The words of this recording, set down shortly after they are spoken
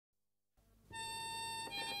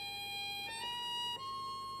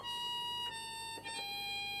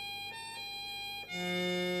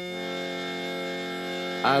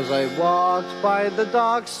As I walked by the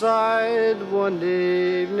dockside one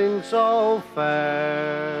evening so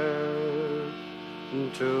fair,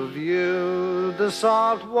 to view the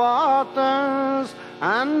salt waters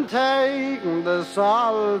and take the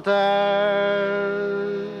salt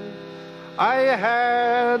air, I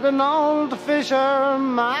heard an old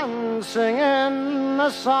fisherman singing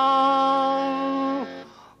a song.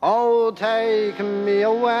 Oh, take me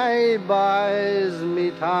away, boys, me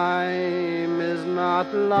time is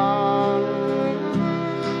not long.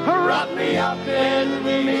 Wrap me up in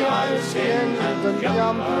me oilskin and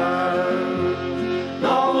jumper,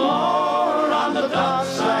 no more on the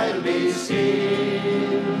dockside be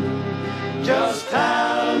seen. Just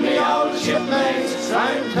tell me, old shipmates,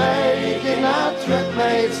 I'm taking a trip,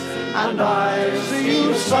 mates, and I'll see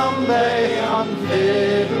you someday on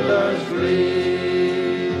Fiddler's Green.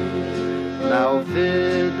 Now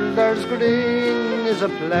Fiddler's Green is a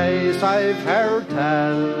place I've heard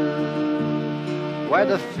tell, where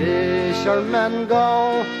the fishermen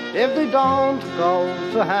go if they don't go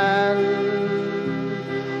to hell,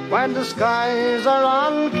 when the skies are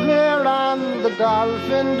all clear and the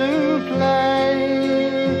dolphin do play,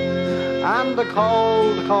 and the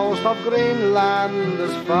cold coast of Greenland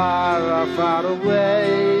is far, far away.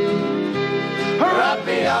 Wrap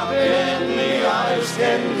me up in me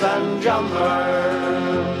oilskins and jumper,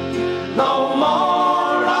 no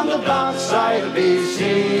more on the dockside be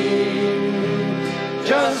seen.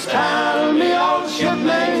 Just tell me, old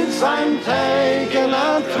shipmates, I'm taking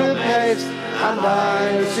a trip, mates, and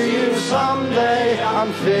I'll see you someday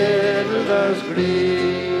on Fiddler's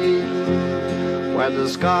Green, where the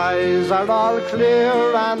skies are all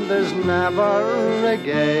clear and there's never a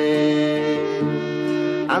gale,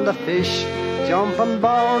 and the fish jump on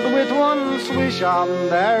board with one swish on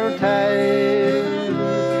their tail,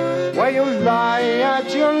 where you lie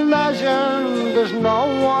at your leisure, there's no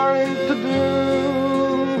worry to do,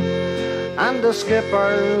 and the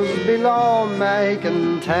skippers below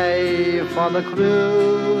making tea for the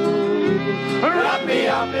crew. Wrap me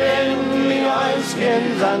up in me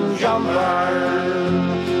oilskins and jumper,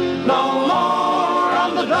 no more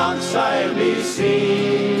on the dockside be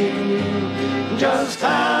seen. Just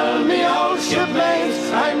tell me, old shipmates,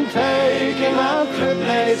 I'm taking a trip,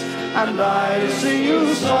 mates, and I'll see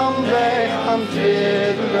you someday on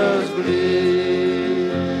Fiddler's Green.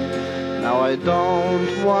 Now I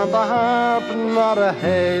don't want a harp, not a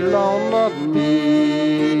halo, not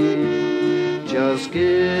me. Just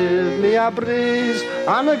give me a breeze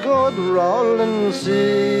and a good rolling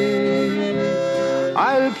sea.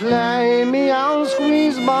 I'll play me on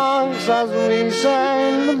squeeze box as we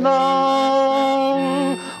sail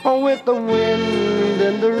along, with the wind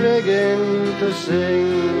in the rigging to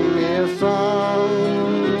sing me a song.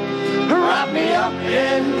 Wrap me up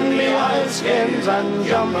in me oilskins and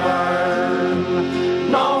jumper,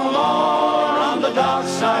 no more on the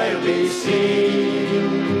dockside be seen.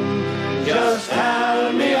 Just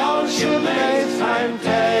tell me, old shipmates, I'm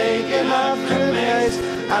taking a trip, mates,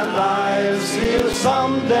 and I'll see you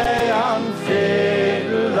someday on